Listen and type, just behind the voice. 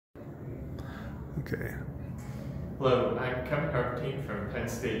Okay. Hello, I'm Kevin Harvatine from Penn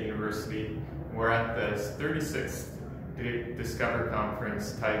State University. We're at the 36th Discover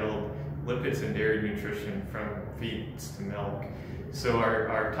Conference titled Lipids and Dairy Nutrition from Feeds to Milk. So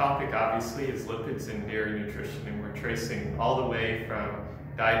our topic obviously is lipids and dairy nutrition, and we're tracing all the way from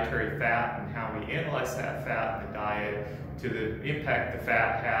dietary fat and how we analyze that fat in the diet to the impact the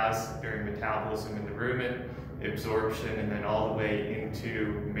fat has during metabolism in the rumen, absorption, and then all the way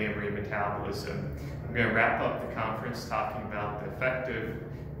into mammary metabolism. I'm going to wrap up the conference talking about the effective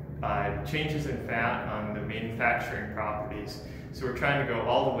changes in fat on the manufacturing properties. So we're trying to go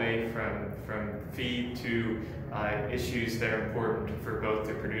all the way from feed to issues that are important for both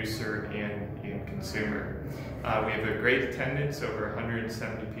the producer and consumer. We have a great attendance, over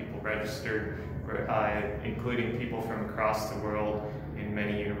 170 people registered, including people from across the world in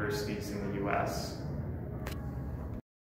many universities in the US.